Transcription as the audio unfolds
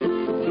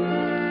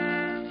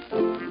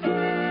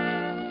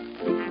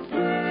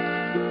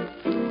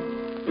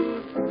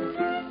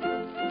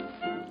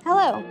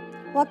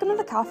Welcome to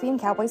the Coffee and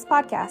Cowboys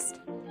podcast.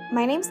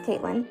 My name's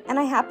Caitlin, and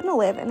I happen to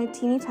live in a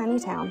teeny tiny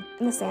town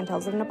in the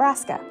Sandhills of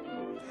Nebraska.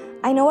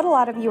 I know what a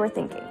lot of you are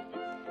thinking.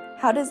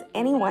 How does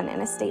anyone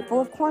in a state full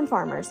of corn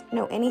farmers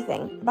know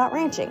anything about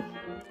ranching?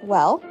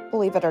 Well,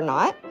 believe it or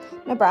not,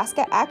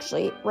 Nebraska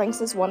actually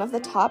ranks as one of the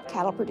top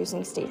cattle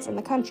producing states in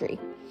the country.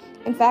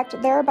 In fact,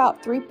 there are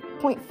about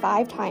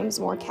 3.5 times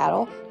more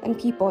cattle than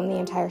people in the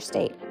entire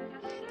state.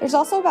 There's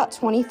also about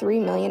 23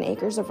 million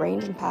acres of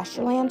range and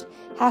pasture land,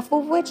 half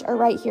of which are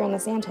right here in the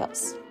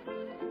Sandhills.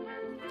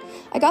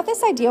 I got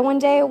this idea one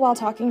day while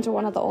talking to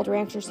one of the old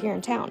ranchers here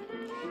in town.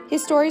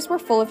 His stories were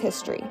full of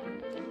history,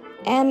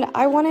 and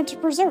I wanted to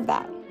preserve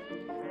that.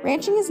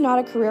 Ranching is not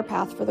a career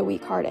path for the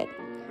weak-hearted,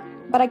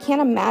 but I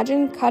can't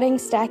imagine cutting,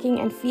 stacking,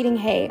 and feeding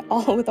hay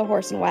all with a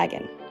horse and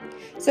wagon.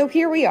 So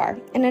here we are,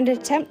 in an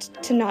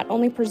attempt to not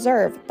only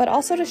preserve, but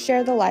also to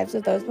share the lives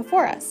of those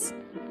before us.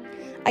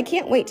 I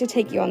can't wait to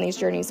take you on these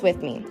journeys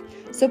with me,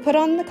 so put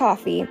on the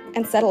coffee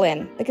and settle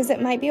in, because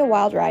it might be a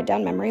wild ride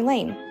down memory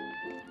lane.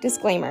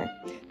 Disclaimer: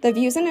 the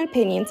views and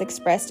opinions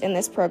expressed in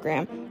this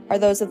program are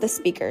those of the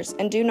speakers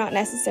and do not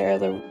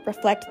necessarily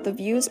reflect the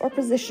views or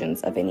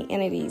positions of any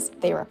entities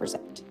they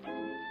represent.